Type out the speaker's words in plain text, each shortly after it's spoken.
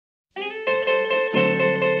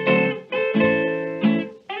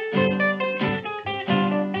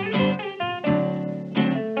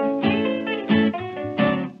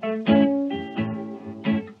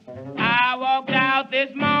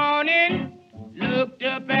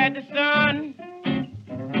the sun,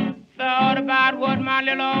 thought about what my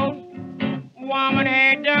little old woman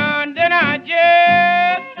had done, then I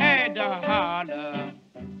just had to holler.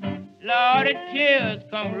 Lord, the tears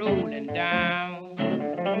come rolling down.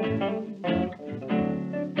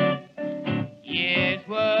 Yes,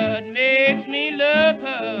 what makes me love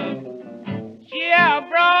her, she have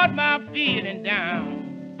brought my feeling down.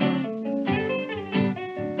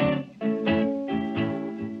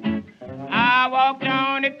 I walked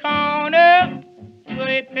on the corner to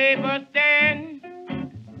a paper stand,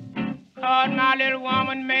 caught my little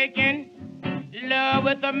woman making love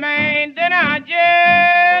with a man, then I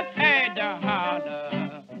just had to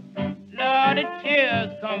holler. Lord, the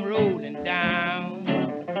tears come rolling down.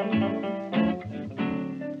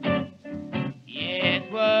 Yes,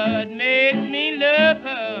 what makes me love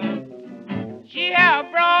her, she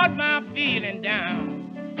have brought my feeling down.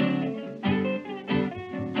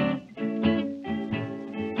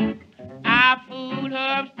 I fooled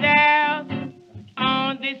her upstairs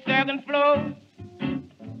on the second floor.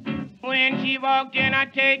 When she walked in, I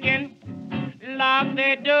taken, locked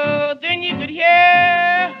the door, then you could hear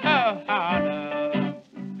her holler.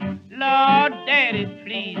 Lord, Daddy,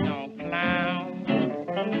 please don't clown.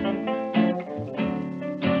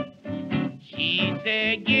 She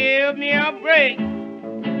said, give me a break,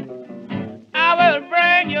 I will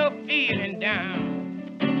bring your feeling down.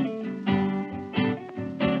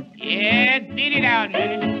 Yeah, beat it out,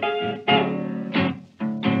 man.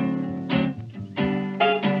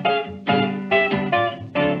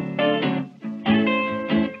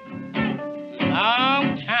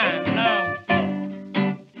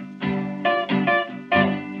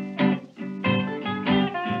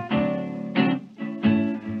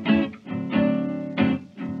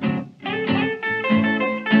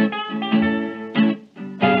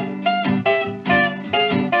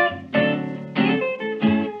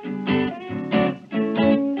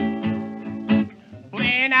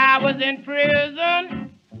 When I was in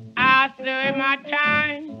prison, I served my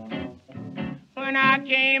time. When I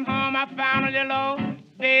came home, I found a little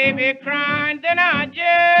old baby crying. Then I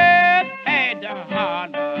just had to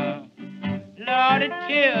holler. Lord, the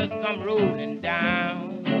tears come rolling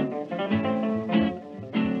down.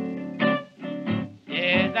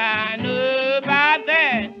 Yes, I knew about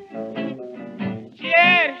that. She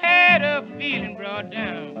had her feeling brought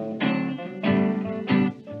down.